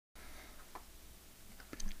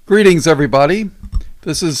Greetings, everybody.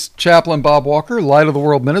 This is Chaplain Bob Walker, Light of the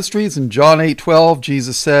World Ministries. In John 8:12,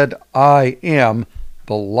 Jesus said, I am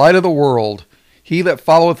the light of the world. He that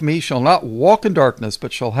followeth me shall not walk in darkness,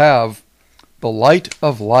 but shall have the light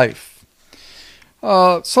of life.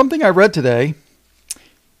 Something I read today,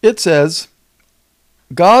 it says,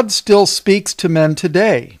 God still speaks to men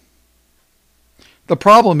today. The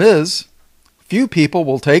problem is, few people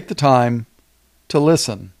will take the time to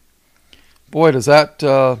listen. Boy, does that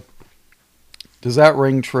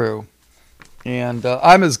ring true. And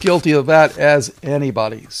I'm as guilty of that as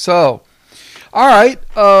anybody. So, all right,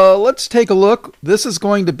 let's take a look. This is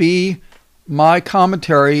going to be my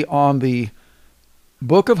commentary on the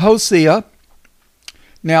book of Hosea.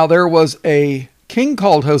 Now, there was a king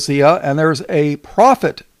called Hosea, and there's a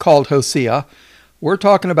prophet called Hosea. We're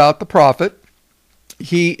talking about the prophet.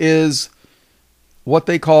 He is what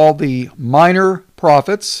they call the minor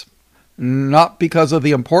prophets, not because of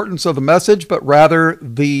the importance of the message, but rather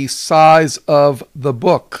the size of the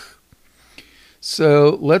book.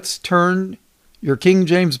 So let's turn your King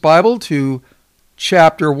James Bible to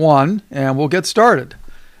chapter 1, and we'll get started.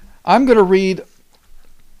 I'm going to read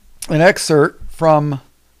an excerpt from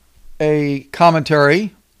a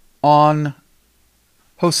commentary on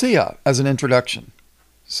Hosea as an introduction.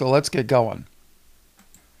 So let's get going.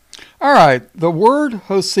 All right, the word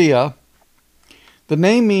Hosea, the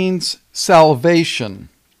name means salvation.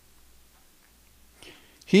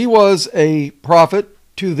 He was a prophet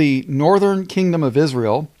to the northern kingdom of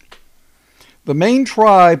Israel. The main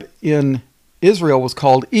tribe in Israel was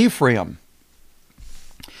called Ephraim.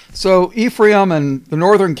 So Ephraim and the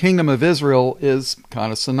northern kingdom of Israel is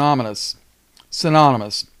kind of synonymous.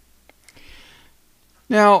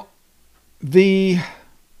 Now, the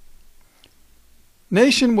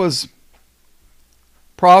nation was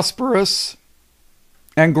prosperous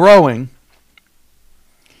and growing.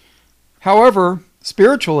 However,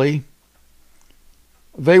 spiritually,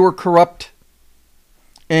 they were corrupt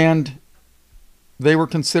and they were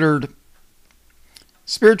considered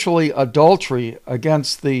spiritually adultery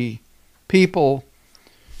against the people.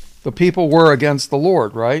 The people were against the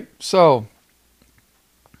Lord, right? So,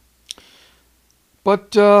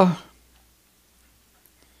 but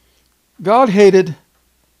God hated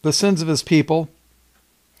the sins of his people.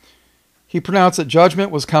 He pronounced that judgment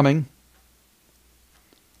was coming.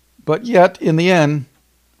 But yet, in the end,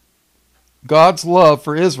 God's love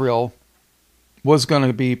for Israel was going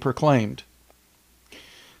to be proclaimed.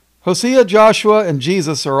 Hosea, Joshua, and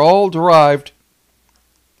Jesus are all derived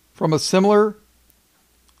from a similar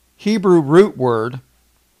Hebrew root word.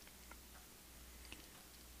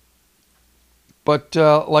 But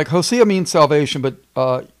like Hosea means salvation, but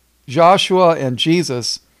Joshua and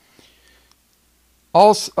Jesus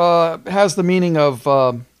also has the meaning of,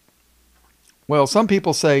 some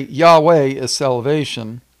people say Yahweh is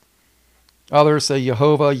salvation. Others say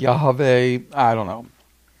Jehovah, Yahweh, I don't know.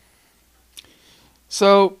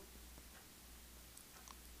 So,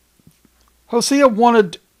 Hosea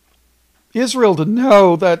wanted Israel to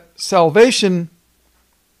know that salvation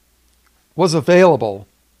was available,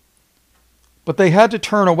 but they had to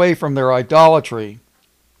turn away from their idolatry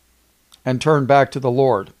and turn back to the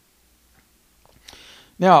Lord.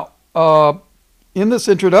 Now, in this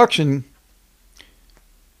introduction,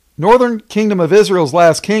 northern kingdom of Israel's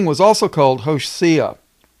last king was also called Hosea,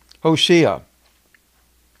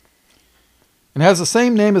 and has the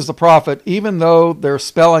same name as the prophet, even though their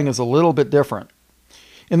spelling is a little bit different.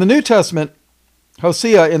 In the New Testament,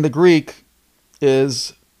 Hosea in the Greek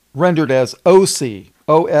is rendered as Osee,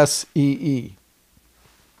 O-S-E-E.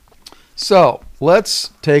 So,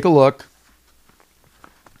 let's take a look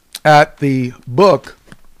at the book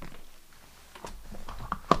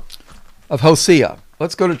of Hosea.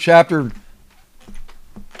 Let's go to chapter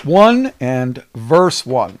 1 and verse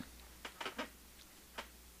 1.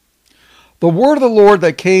 The word of the Lord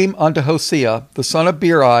that came unto Hosea, the son of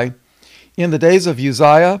Beeri, in the days of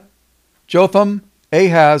Uzziah, Jotham,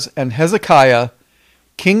 Ahaz, and Hezekiah,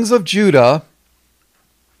 kings of Judah,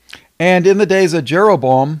 and in the days of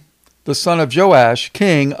Jeroboam, the son of Joash,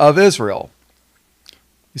 king of Israel.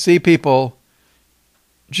 You see, people,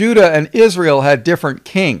 Judah and Israel had different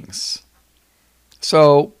kings.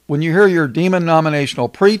 So when you hear your demon-nominational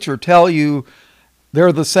preacher tell you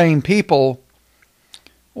they're the same people,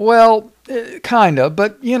 well, kind of,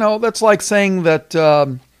 but, that's like saying that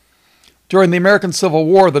during the American Civil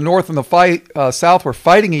War, the North and the South were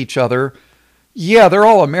fighting each other. Yeah, they're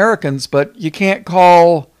all Americans, but you can't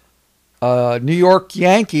call New York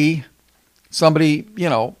Yankee somebody,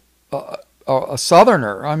 a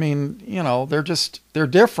Southerner. I mean, they're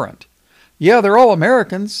different. Yeah, they're all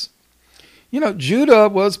Americans. Judah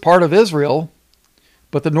was part of Israel,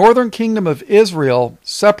 but the northern kingdom of Israel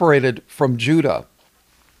separated from Judah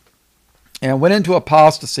and went into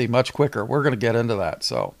apostasy much quicker. We're going to get into that.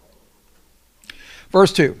 So,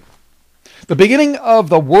 verse 2. The beginning of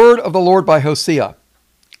the word of the Lord by Hosea.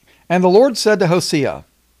 And the Lord said to Hosea,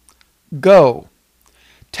 Go,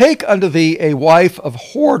 take unto thee a wife of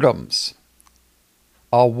whoredoms,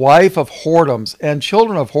 and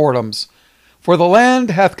children of whoredoms, for the land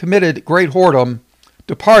hath committed great whoredom,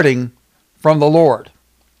 departing from the Lord.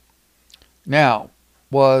 Now,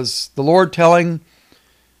 was the Lord telling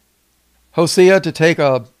Hosea to take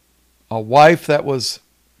a wife that was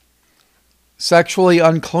sexually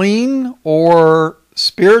unclean or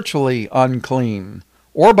spiritually unclean,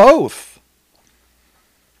 or both?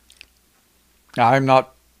 I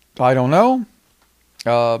don't know.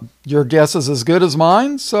 Your guess is as good as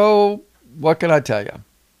mine, so what can I tell you?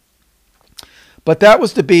 But that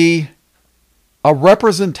was to be a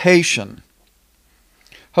representation.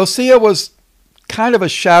 Hosea was kind of a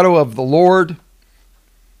shadow of the Lord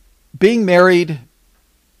being married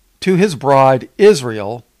to his bride,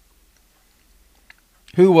 Israel,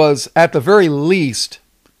 who was at the very least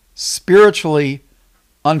spiritually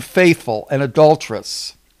unfaithful and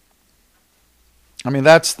adulterous. I mean,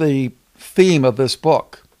 that's the theme of this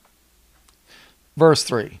book. Verse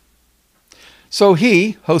 3. So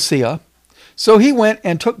he, Hosea, went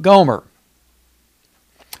and took Gomer,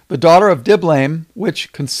 the daughter of Diblaim,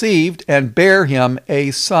 which conceived and bare him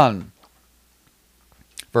a son.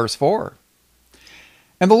 Verse 4.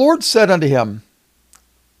 And the Lord said unto him,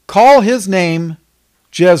 Call his name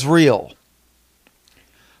Jezreel.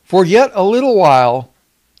 For yet a little while,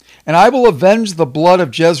 and I will avenge the blood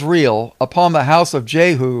of Jezreel upon the house of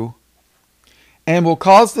Jehu, and will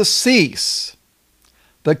cause to cease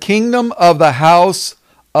the kingdom of the house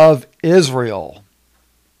of Israel.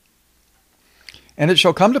 And it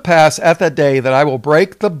shall come to pass at that day that I will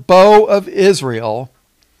break the bow of Israel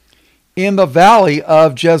in the valley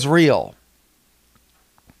of Jezreel.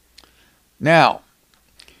 Now,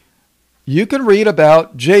 you can read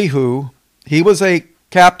about Jehu. He was a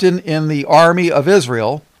captain in the army of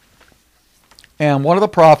Israel, and one of the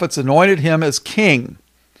prophets anointed him as king.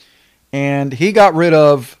 And he got rid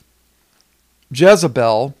of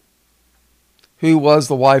Jezebel, who was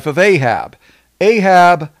the wife of Ahab.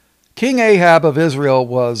 King Ahab of Israel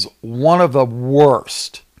was one of the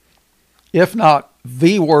worst, if not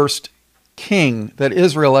the worst king that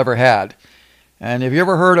Israel ever had. And have you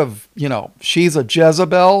ever heard of, she's a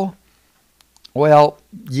Jezebel? Well,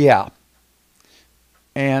 yeah.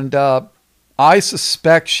 And I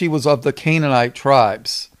suspect she was of the Canaanite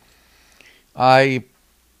tribes. I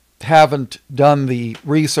haven't done the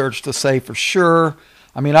research to say for sure.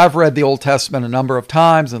 I mean, I've read the Old Testament a number of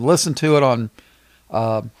times and listened to it on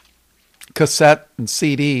cassette and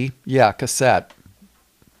CD. Yeah, cassette.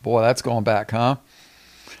 Boy, that's going back, huh?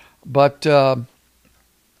 But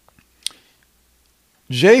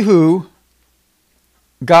Jehu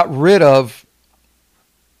got rid of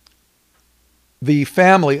the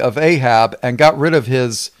family of Ahab and got rid of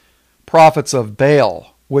his prophets of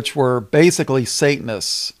Baal, which were basically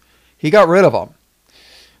Satanists. He got rid of them.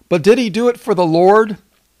 But did he do it for the Lord,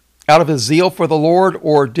 out of his zeal for the Lord,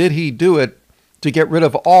 or did he do it to get rid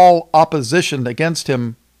of all opposition against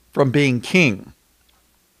him from being king?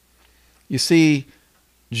 You see,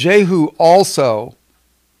 Jehu also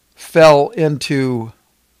fell into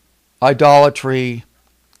idolatry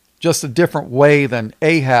just a different way than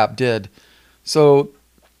Ahab did. So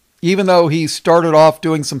even though he started off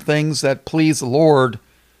doing some things that pleased the Lord,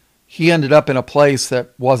 he ended up in a place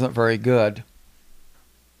that wasn't very good.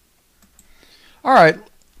 All right,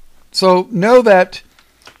 so know that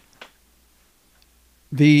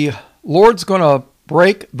the Lord's going to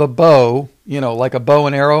break the bow, like a bow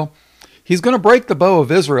and arrow. He's going to break the bow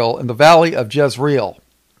of Israel in the valley of Jezreel.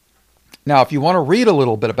 Now, if you want to read a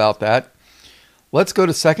little bit about that, let's go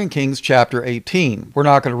to 2 Kings chapter 18. We're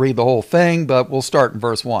not going to read the whole thing, but we'll start in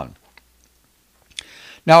verse 1.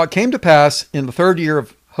 Now it came to pass in the 3rd year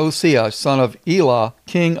of Hosea, son of Elah,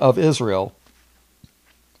 king of Israel.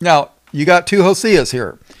 Now, you got two Hoseas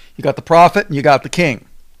here. You got the prophet and you got the king.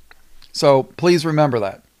 So please remember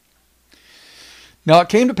that. Now it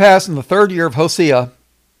came to pass in the 3rd year of Hosea,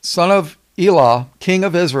 son of Elah, king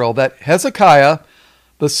of Israel, that Hezekiah,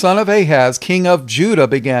 the son of Ahaz, king of Judah,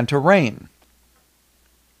 began to reign.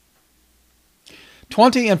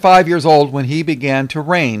 25 years old when he began to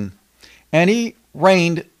reign, and he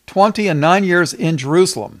reigned 29 years in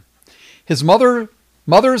Jerusalem. His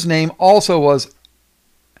mother's name also was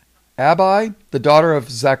Abi, the daughter of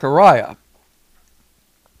Zechariah.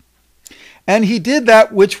 And he did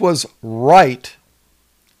that which was right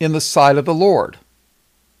in the sight of the Lord.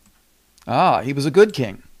 He was a good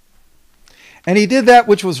king. And he did that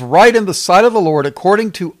which was right in the sight of the Lord,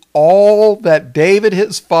 according to all that David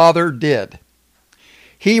his father did.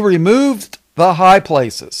 He removed the high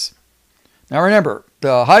places. Now remember,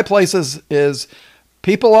 the high places is,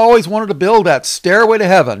 people always wanted to build that stairway to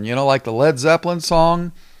heaven, like the Led Zeppelin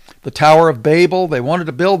song, the Tower of Babel. They wanted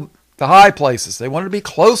to build the high places. They wanted to be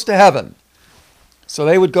close to heaven. So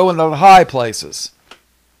they would go into the high places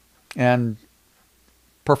and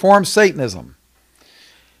perform Satanism.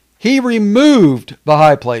 He removed the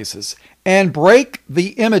high places and break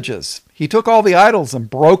the images. He took all the idols and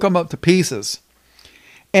broke them up to pieces,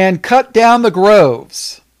 and cut down the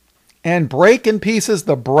groves, and break in pieces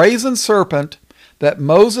the brazen serpent that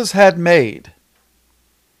Moses had made.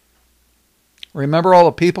 Remember, all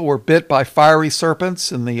the people were bit by fiery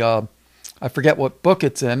serpents in the, I forget what book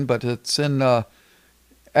it's in, but it's in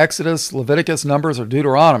Exodus, Leviticus, Numbers, or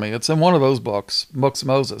Deuteronomy. It's in one of those books of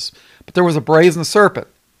Moses. But there was a brazen serpent.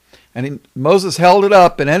 And Moses held it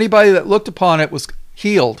up, and anybody that looked upon it was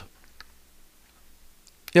healed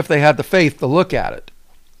if they had the faith to look at it.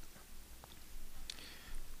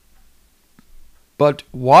 But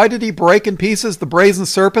why did he break in pieces the brazen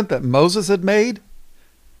serpent that Moses had made?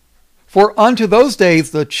 For unto those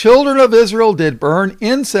days the children of Israel did burn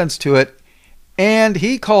incense to it, and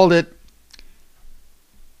he called it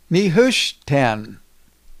Nehushtan,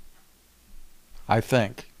 I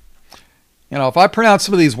think. If I pronounce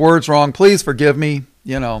some of these words wrong, please forgive me.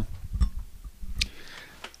 They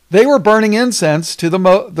were burning incense to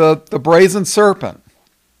the brazen serpent.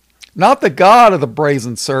 Not the God of the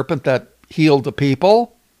brazen serpent that healed the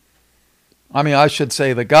people. I should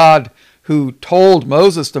say the God who told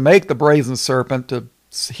Moses to make the brazen serpent to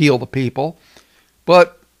heal the people.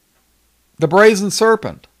 But the brazen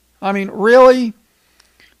serpent. Really?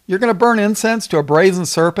 You're going to burn incense to a brazen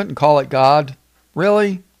serpent and call it God?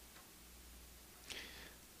 Really?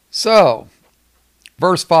 So,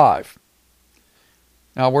 verse 5.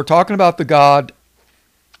 Now we're talking about the God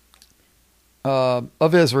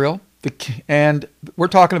of Israel, and we're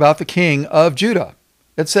talking about the king of Judah.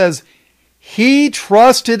 It says, he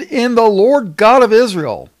trusted in the Lord God of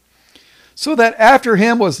Israel, so that after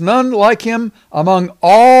him was none like him among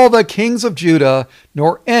all the kings of Judah,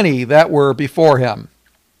 nor any that were before him.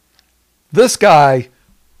 This guy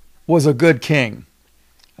was a good king.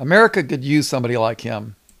 America could use somebody like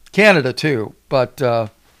him. Canada too, but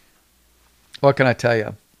what can I tell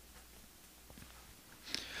you?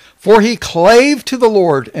 For he clave to the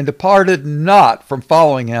Lord and departed not from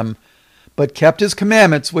following him, but kept his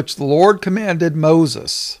commandments which the Lord commanded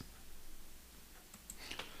Moses.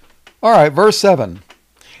 All right, verse 7.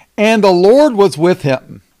 And the Lord was with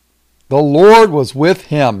him. The Lord was with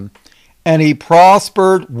him, and he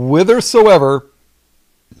prospered whithersoever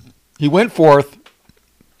he went forth.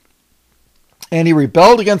 And he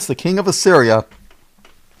rebelled against the king of Assyria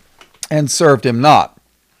and served him not.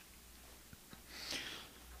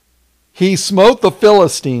 He smote the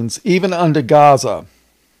Philistines even unto Gaza.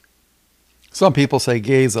 Some people say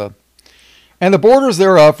Gaza. And the borders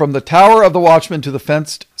thereof from the tower of the watchman to the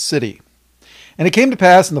fenced city. And it came to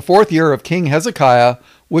pass in the 4th year of King Hezekiah,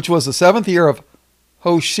 which was the 7th year of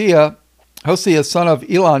Hosea son of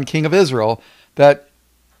Elon, king of Israel, that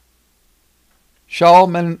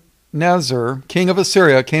Shalmaneser, king of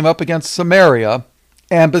Assyria, came up against Samaria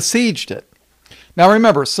and besieged it. Now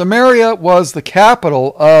remember, Samaria was the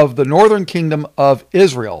capital of the northern kingdom of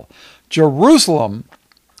Israel. Jerusalem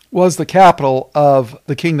was the capital of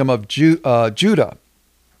the kingdom of Judah.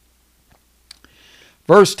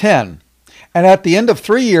 Verse 10, and at the end of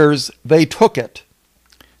 3 years they took it.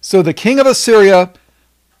 So the king of Assyria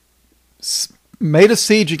made a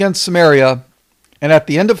siege against Samaria, and at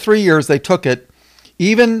the end of 3 years they took it.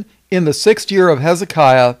 Even in the 6th year of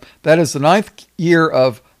Hezekiah, that is the 9th year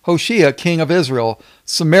of Hosea, king of Israel,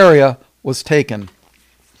 Samaria was taken.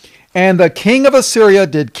 And the king of Assyria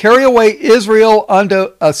did carry away Israel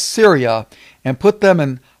unto Assyria, and put them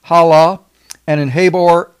in Halah, and in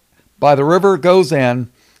Habor by the river Gozan,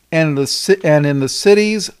 and in the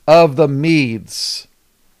cities of the Medes.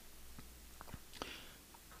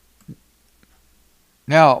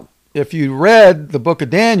 Now, if you read the book of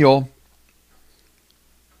Daniel,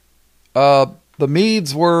 the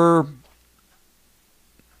Medes were,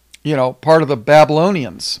 part of the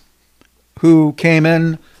Babylonians who came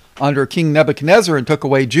in under King Nebuchadnezzar and took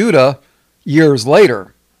away Judah years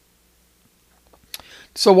later.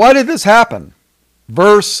 So why did this happen?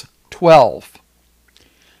 Verse 12.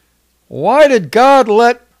 Why did God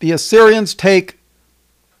let the Assyrians take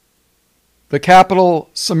the capital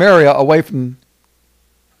Samaria away from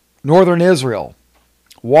northern Israel.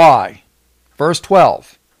 Why? Verse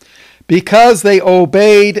 12. Because they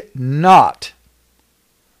obeyed not.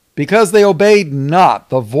 Because they obeyed not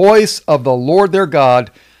the voice of the Lord their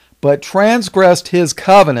God, but transgressed his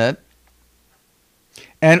covenant,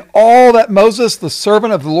 and all that Moses the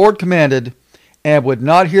servant of the Lord commanded, and would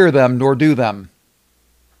not hear them nor do them.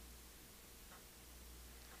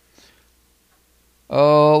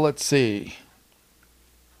 Oh, let's see.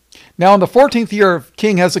 Now in the 14th year of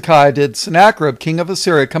King Hezekiah did Sennacherib, king of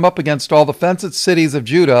Assyria, come up against all the fenced cities of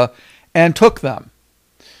Judah and took them.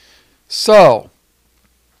 So,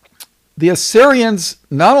 the Assyrians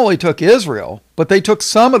not only took Israel, but they took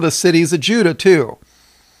some of the cities of Judah too.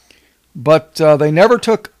 But they never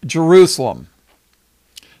took Jerusalem.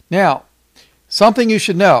 Now, something you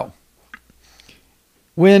should know.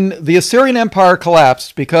 When the Assyrian Empire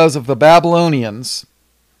collapsed because of the Babylonians,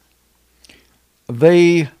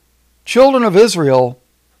 the children of Israel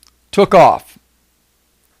took off.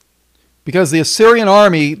 Because the Assyrian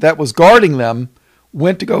army that was guarding them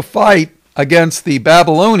went to go fight against the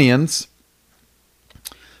Babylonians.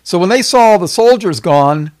 So when they saw the soldiers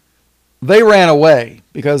gone, they ran away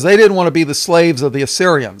because they didn't want to be the slaves of the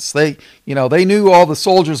Assyrians. They knew all the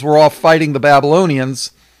soldiers were off fighting the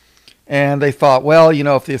Babylonians, and they thought, well,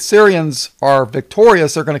 if the Assyrians are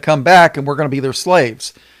victorious, they're going to come back and we're going to be their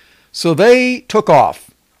slaves. So they took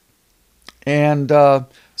off. And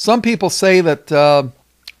some people say that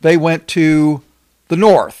they went to the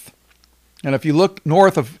north. And if you look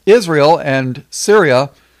north of Israel and Syria,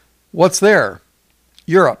 what's there?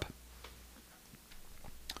 Europe.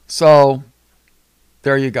 So,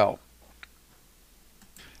 there you go.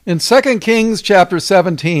 In 2 Kings chapter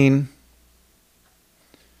 17,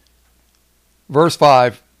 verse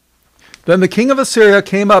 5, Then the king of Assyria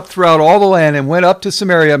came up throughout all the land and went up to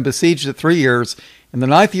Samaria and besieged it 3 years. In the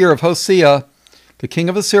 9th year of Hosea, the king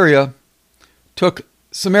of Assyria took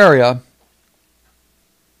Samaria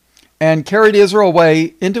and carried Israel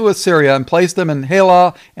away into Assyria and placed them in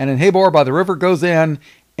Halah and in Habor by the river Gozan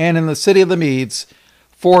and in the city of the Medes.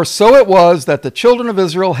 For so it was that the children of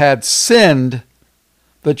Israel had sinned.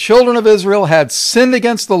 The children of Israel had sinned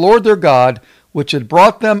against the Lord their God, which had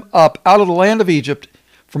brought them up out of the land of Egypt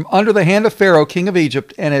from under the hand of Pharaoh, king of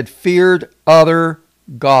Egypt, and had feared other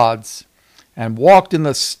gods, and walked in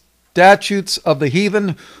the statutes of the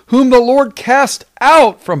heathen, whom the Lord cast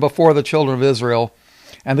out from before the children of Israel,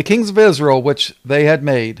 and the kings of Israel, which they had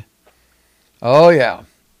made. Oh, yeah.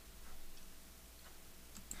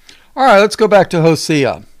 All right, let's go back to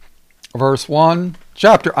Hosea,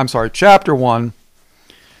 chapter 1,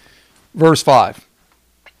 verse 5.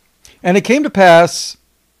 And it came to pass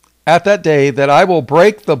at that day that I will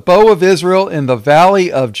break the bow of Israel in the valley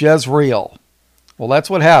of Jezreel. Well, that's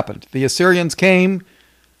what happened. The Assyrians came,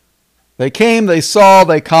 they saw,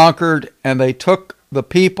 they conquered, and they took the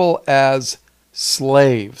people as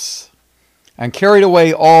slaves and carried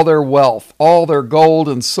away all their wealth, all their gold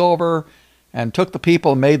and silver, and took the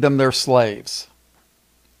people and made them their slaves.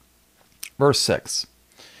 Verse 6.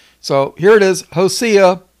 So here it is.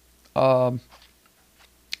 Hosea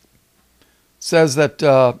says that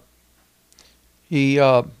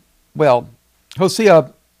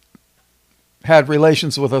Hosea had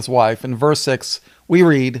relations with his wife. In verse 6, we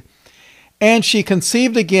read, And she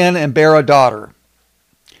conceived again and bare a daughter.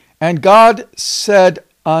 And God said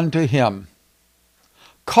unto him,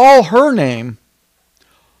 Call her name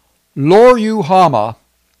Loammi,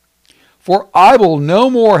 for I will no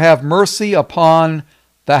more have mercy upon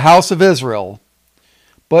the house of Israel,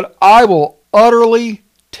 but I will utterly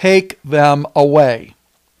take them away.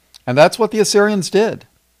 And that's what the Assyrians did.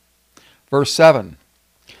 Verse 7,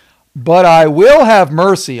 But I will have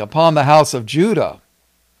mercy upon the house of Judah,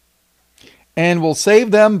 and will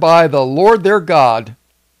save them by the Lord their God,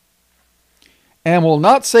 and will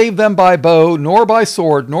not save them by bow, nor by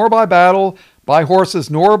sword, nor by battle, by horses,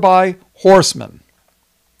 nor by horsemen.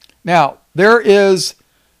 Now, there is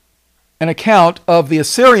an account of the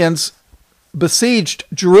Assyrians besieged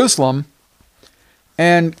Jerusalem,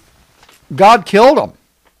 and God killed them.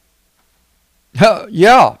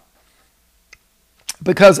 Yeah.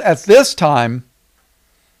 Because at this time,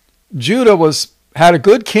 Judah had a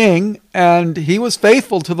good king, and he was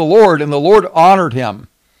faithful to the Lord, and the Lord honored him.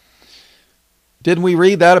 Didn't we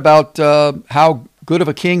read that about how good of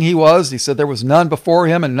a king he was? He said there was none before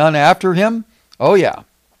him and none after him. Oh, yeah.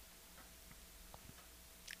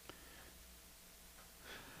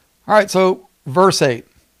 All right, so verse 8.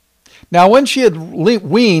 Now when she had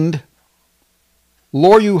weaned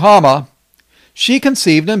Loammi, she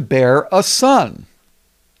conceived and bare a son.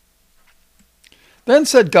 Then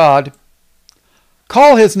said God,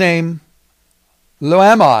 Call his name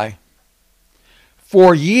Loammi,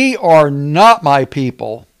 for ye are not my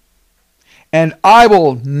people, and I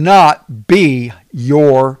will not be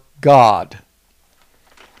your God.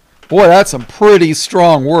 Boy, that's some pretty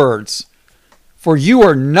strong words. For you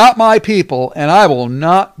are not my people, and I will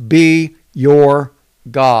not be your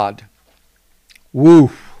God.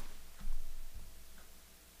 Woo.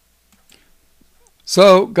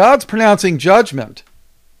 So God's pronouncing judgment.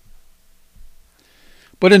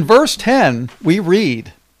 But in verse 10, we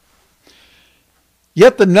read,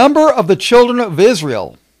 Yet the number of the children of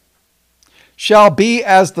Israel shall be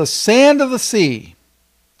as the sand of the sea,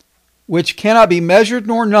 which cannot be measured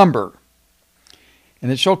nor numbered.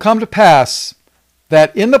 And it shall come to pass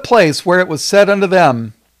that in the place where it was said unto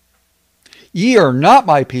them, Ye are not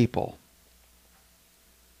my people.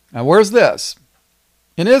 Now where's this?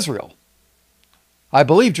 In Israel. I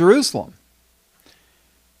believe Jerusalem.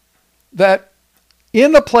 That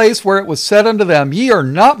in the place where it was said unto them, Ye are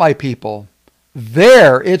not my people,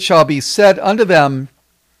 there it shall be said unto them,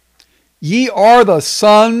 Ye are the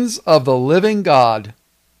sons of the living God.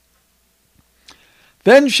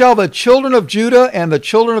 Then shall the children of Judah and the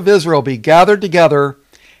children of Israel be gathered together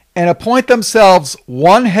and appoint themselves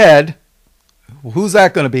one head. Who's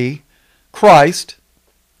that going to be? Christ.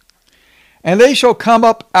 And they shall come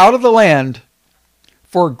up out of the land,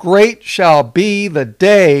 for great shall be the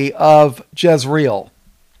day of Jezreel.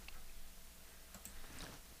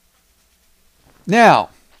 Now,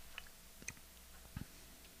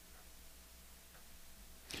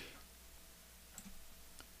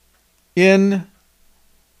 in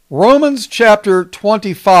Romans chapter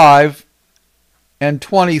 25 and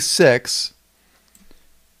 26,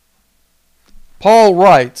 Paul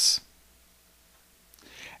writes,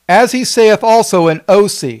 As he saith also in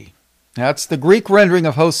Osee, that's the Greek rendering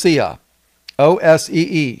of Hosea,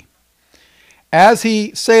 O-S-E-E. As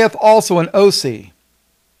he saith also in Osee,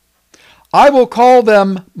 I will call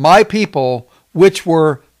them my people, which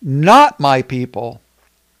were not my people,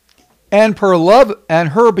 and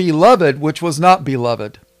her beloved, which was not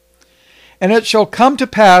beloved. And it shall come to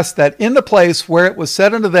pass that in the place where it was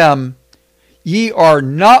said unto them, Ye are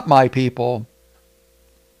not my people,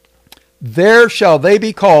 there shall they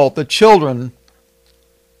be called the children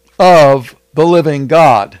of the living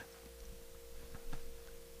God.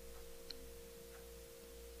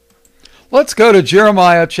 Let's go to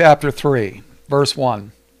Jeremiah chapter 3, verse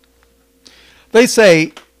 1. They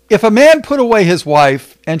say, If a man put away his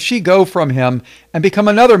wife, and she go from him, and become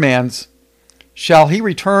another man's, shall he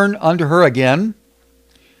return unto her again?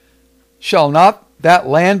 Shall not that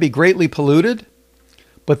land be greatly polluted?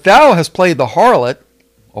 But thou hast played the harlot,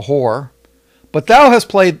 a whore. But thou,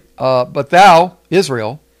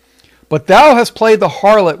 Israel, but thou hast played the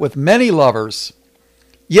harlot with many lovers.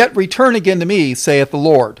 Yet return again to me, saith the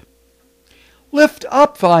Lord. Lift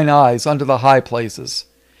up thine eyes unto the high places,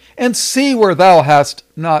 and see where thou hast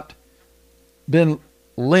not been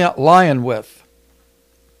lying with.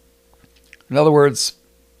 In other words,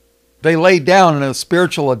 they laid down in a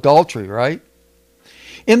spiritual adultery, right?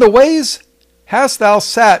 In the ways hast thou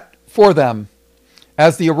sat for them,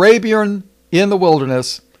 as the Arabian in the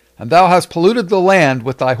wilderness, and thou hast polluted the land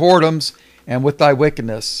with thy whoredoms and with thy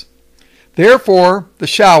wickedness. Therefore the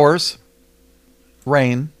showers,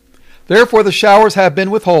 rain, therefore the showers have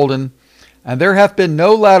been withholden, and there hath been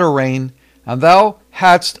no latter rain, and thou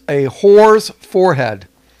hadst a whore's forehead.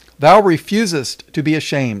 Thou refusest to be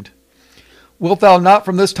ashamed. Wilt thou not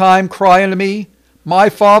from this time cry unto me, My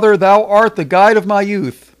Father, thou art the guide of my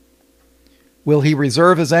youth? Will he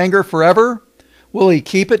reserve his anger forever? Will he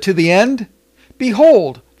keep it to the end?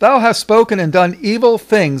 Behold, thou hast spoken and done evil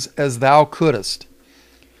things as thou couldest.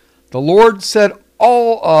 The Lord said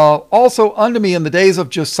also unto me in the days of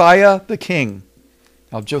Josiah the king.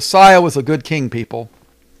 Now Josiah was a good king, people.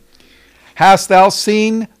 Hast thou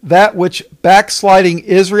seen that which backsliding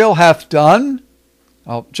Israel hath done?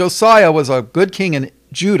 Now, Josiah was a good king in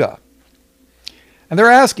Judah. And they're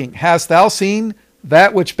asking, Hast thou seen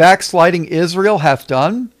that which backsliding Israel hath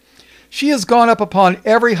done? She has gone up upon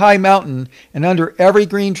every high mountain and under every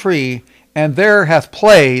green tree, and there hath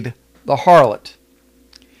played the harlot.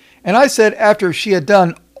 And I said, after she had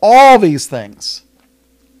done all these things,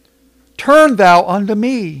 Turn thou unto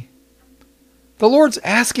me. The Lord's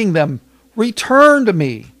asking them, Return to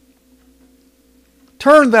me.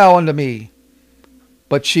 Turn thou unto me.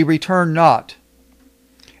 But she returned not.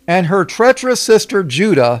 And her treacherous sister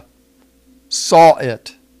Judah saw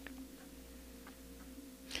it.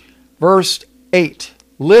 Verse 8.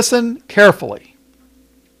 Listen carefully.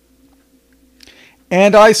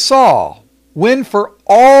 And I saw, when for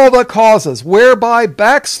all the causes whereby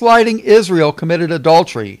backsliding Israel committed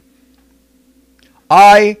adultery,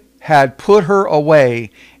 I had put her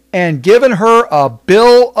away and given her a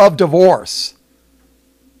bill of divorce.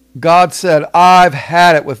 God said, I've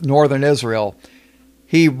had it with northern Israel.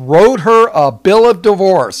 He wrote her a bill of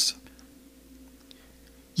divorce.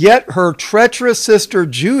 Yet her treacherous sister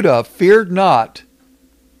Judah feared not,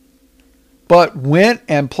 but went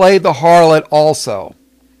and played the harlot also.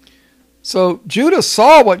 So Judah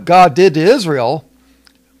saw what God did to Israel,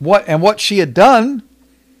 what she had done,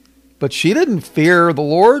 but she didn't fear the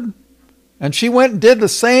Lord, and she went and did the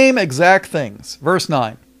same exact things. Verse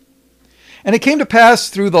 9. And it came to pass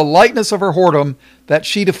through the lightness of her whoredom that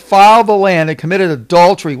she defiled the land and committed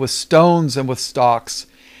adultery with stones and with stocks.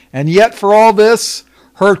 And yet for all this,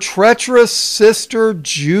 her treacherous sister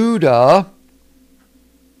Judah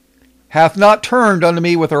hath not turned unto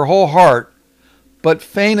me with her whole heart, but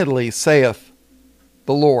feignedly, saith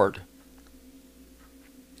the Lord.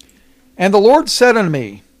 And the Lord said unto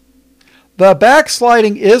me, the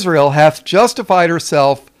backsliding Israel hath justified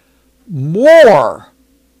herself more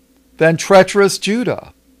than treacherous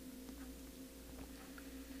Judah.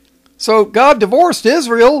 So God divorced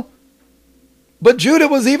Israel, but Judah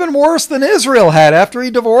was even worse than Israel had after he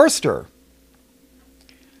divorced her.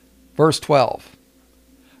 Verse 12.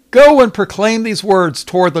 Go and proclaim these words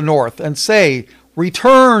toward the north, and say,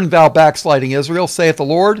 return, thou backsliding Israel, saith the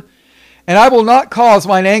Lord, and I will not cause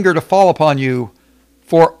mine anger to fall upon you,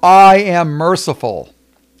 for I am merciful,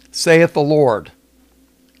 saith the Lord.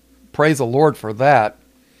 Praise the Lord for that.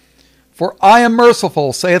 For I am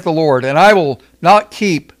merciful, saith the Lord, and I will not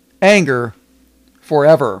keep anger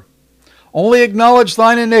forever. Only acknowledge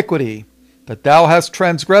thine iniquity, that thou hast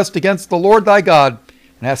transgressed against the Lord thy God,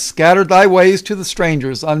 and hast scattered thy ways to the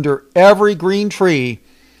strangers under every green tree,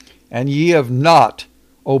 and ye have not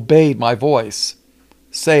obeyed my voice,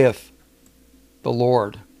 saith the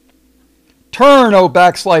Lord. Turn, O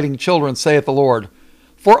backsliding children, saith the Lord,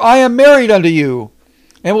 for I am married unto you,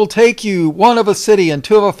 and will take you one of a city and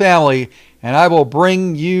two of a family, and I will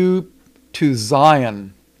bring you to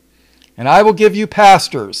Zion. And I will give you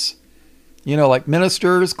pastors, like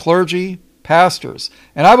ministers, clergy, pastors.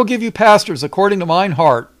 And I will give you pastors according to mine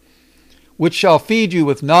heart, which shall feed you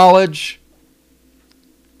with knowledge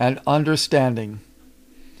and understanding.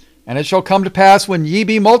 And it shall come to pass when ye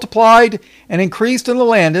be multiplied and increased in the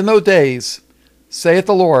land in those days, saith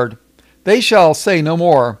the Lord, they shall say no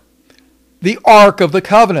more, the ark of the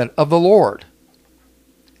covenant of the Lord.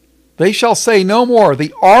 They shall say no more,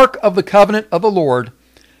 the ark of the covenant of the Lord,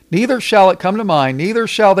 neither shall it come to mind, neither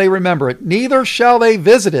shall they remember it, neither shall they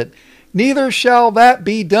visit it, neither shall that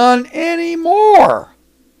be done any more.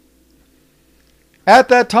 At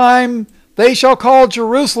that time they shall call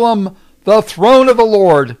Jerusalem the throne of the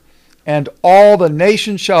Lord, and all the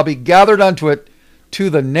nations shall be gathered unto it, to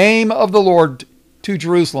the name of the Lord, to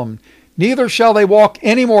Jerusalem. Neither shall they walk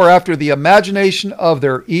any more after the imagination of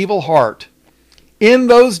their evil heart. In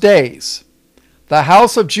those days the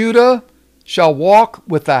house of Judah shall walk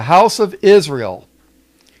with the house of Israel,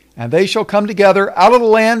 and they shall come together out of the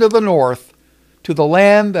land of the north to the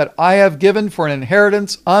land that I have given for an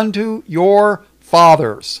inheritance unto your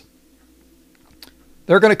fathers.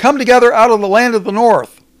 They're going to come together out of the land of the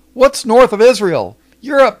north. What's north of Israel?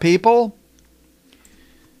 Europe, people.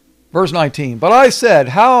 Verse 19, but I said,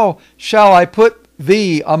 how shall I put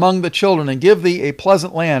thee among the children, and give thee a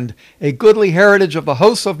pleasant land, a goodly heritage of the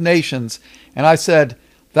hosts of nations? And I said,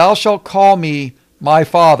 thou shalt call me my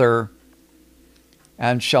father,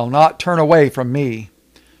 and shall not turn away from me.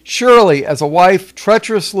 Surely as a wife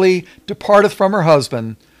treacherously departeth from her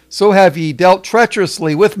husband, so have ye dealt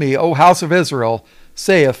treacherously with me, O house of Israel,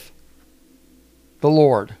 saith the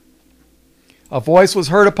Lord. A voice was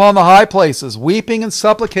heard upon the high places, weeping and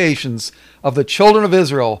supplications of the children of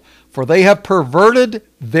Israel, for they have perverted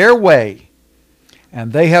their way,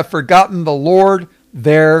 and they have forgotten the Lord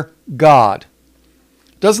their God.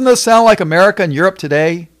 Doesn't this sound like America and Europe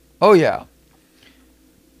today? Oh yeah.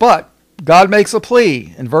 But God makes a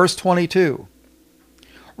plea in verse 22.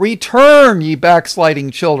 Return, ye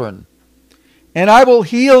backsliding children, and I will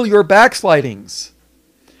heal your backslidings.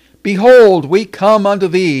 Behold, we come unto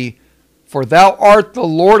thee, for thou art the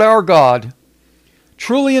Lord our God.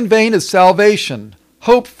 Truly in vain is salvation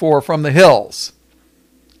hoped for from the hills.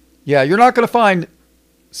 Yeah, you're not going to find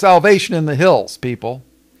salvation in the hills, people.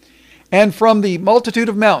 And from the multitude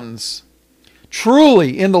of mountains.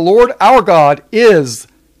 Truly in the Lord our God is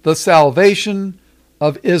the salvation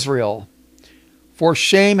of Israel. For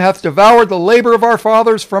shame hath devoured the labor of our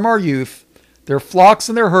fathers from our youth, their flocks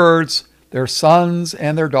and their herds, their sons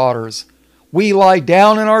and their daughters. We lie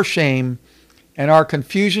down in our shame, and our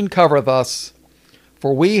confusion covereth us.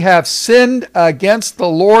 For we have sinned against the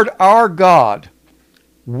Lord our God,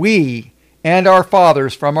 we and our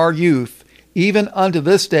fathers from our youth, even unto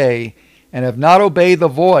this day, and have not obeyed the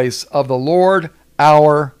voice of the Lord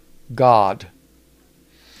our God.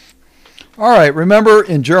 All right, remember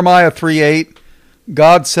in Jeremiah 3:8,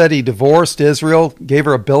 God said he divorced Israel, gave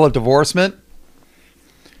her a bill of divorcement?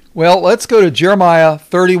 Well, let's go to Jeremiah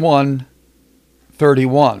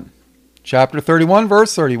 31:31. Chapter 31,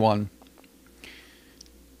 verse 31.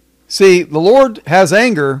 See, the Lord has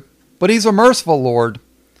anger, but he's a merciful Lord.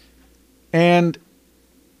 And,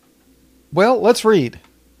 well, let's read.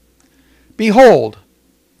 Behold,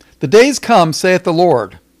 the days come, saith the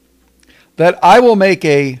Lord, that I will make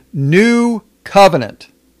a new covenant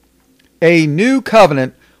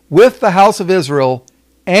with the house of Israel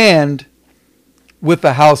and with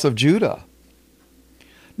the house of Judah.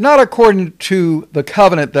 Not according to the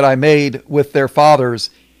covenant that I made with their fathers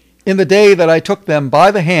in the day that I took them by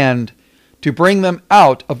the hand to bring them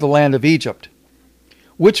out of the land of Egypt,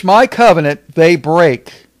 which my covenant they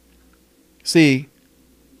break. See,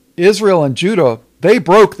 Israel and Judah, they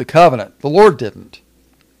broke the covenant. The Lord didn't.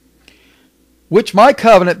 Which my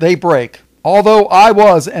covenant they break, although I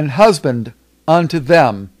was an husband unto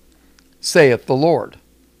them, saith the Lord.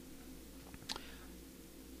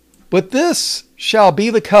 But this shall be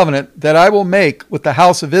the covenant that I will make with the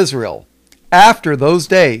house of Israel after those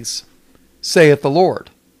days, saith the Lord.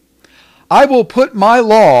 I will put my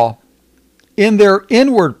law in their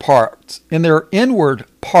inward parts, and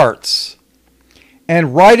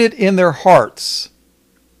write it in their hearts,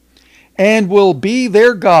 and will be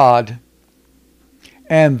their God,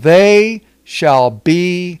 and they shall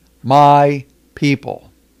be my people.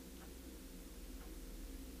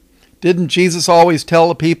 Didn't Jesus always tell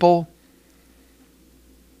the people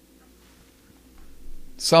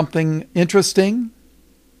something interesting?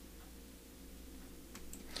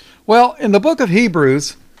 Well, in the book of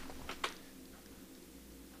Hebrews,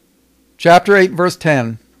 chapter 8, verse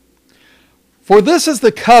 10, for this is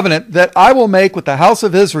the covenant that I will make with the house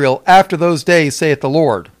of Israel after those days, saith the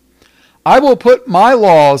Lord. I will put my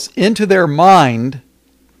laws into their mind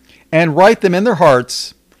and write them in their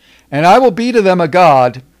hearts, and I will be to them a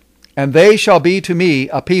God, and they shall be to me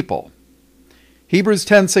a people. Hebrews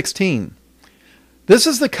 10:16. This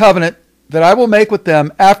is the covenant that I will make with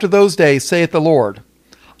them after those days, saith the Lord.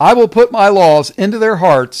 I will put my laws into their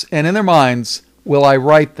hearts, and in their minds will I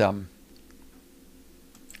write them.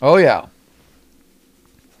 Oh yeah.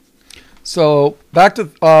 So back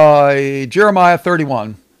to Jeremiah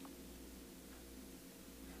 31.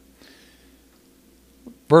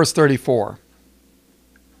 Verse 34.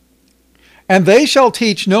 And they shall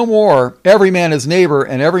teach no more every man his neighbor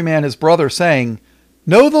and every man his brother, saying,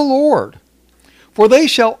 Know the Lord, for they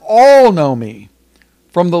shall all know me,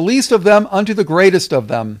 from the least of them unto the greatest of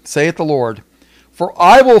them, saith the Lord. For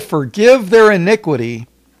I will forgive their iniquity,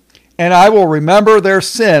 and I will remember their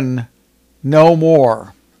sin no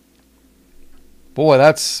more. Boy,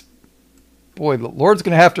 the Lord's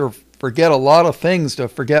going to have to forget a lot of things to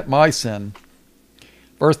forget my sin.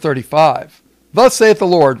 Verse 35. Thus saith the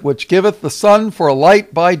Lord, which giveth the sun for a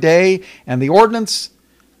light by day, and the ordinances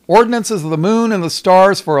of the moon and the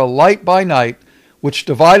stars for a light by night, which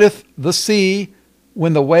divideth the sea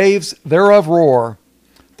when the waves thereof roar.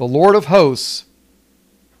 The Lord of hosts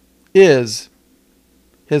is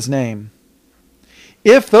his name.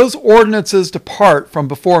 If those ordinances depart from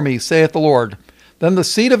before me, saith the Lord, then the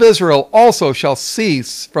seed of Israel also shall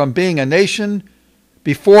cease from being a nation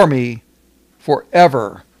before me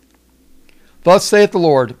forever. Thus saith the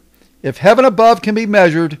Lord, if heaven above can be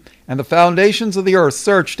measured, and the foundations of the earth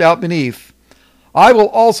searched out beneath, I will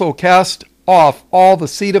also cast off all the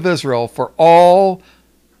seed of Israel for all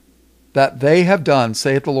that they have done,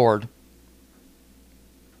 saith the Lord.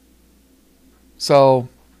 So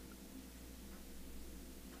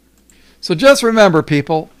just remember,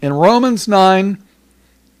 people, in Romans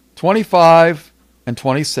 9:25 and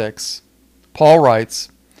 26, Paul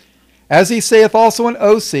writes, As he saith also in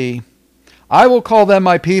Osee, I will call them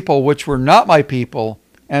my people which were not my people,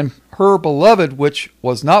 and her beloved which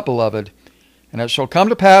was not beloved. And it shall come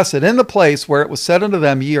to pass that in the place where it was said unto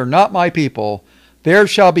them, Ye are not my people, there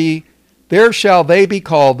shall they be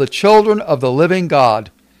called the children of the living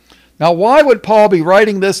God. Now, why would Paul be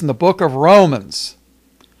writing this in the book of Romans?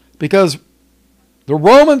 Because the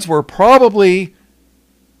Romans were probably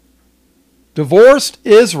divorced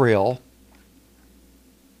Israel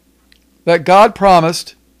that God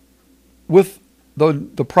promised with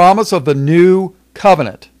the promise of the new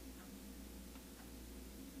covenant.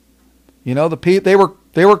 You know, they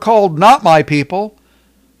were called not my people,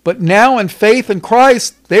 but now in faith in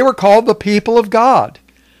Christ, they were called the people of God.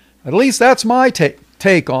 At least that's my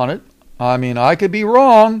take on it. I mean, I could be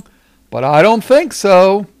wrong, but I don't think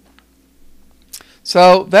so.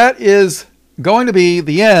 So that is going to be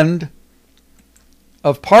the end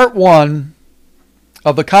of part 1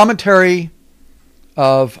 of the commentary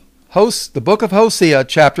of the book of Hosea,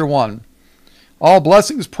 chapter 1. All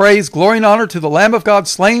blessings, praise, glory, and honor to the Lamb of God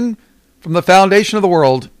slain from the foundation of the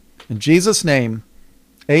world. In Jesus' name,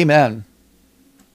 amen.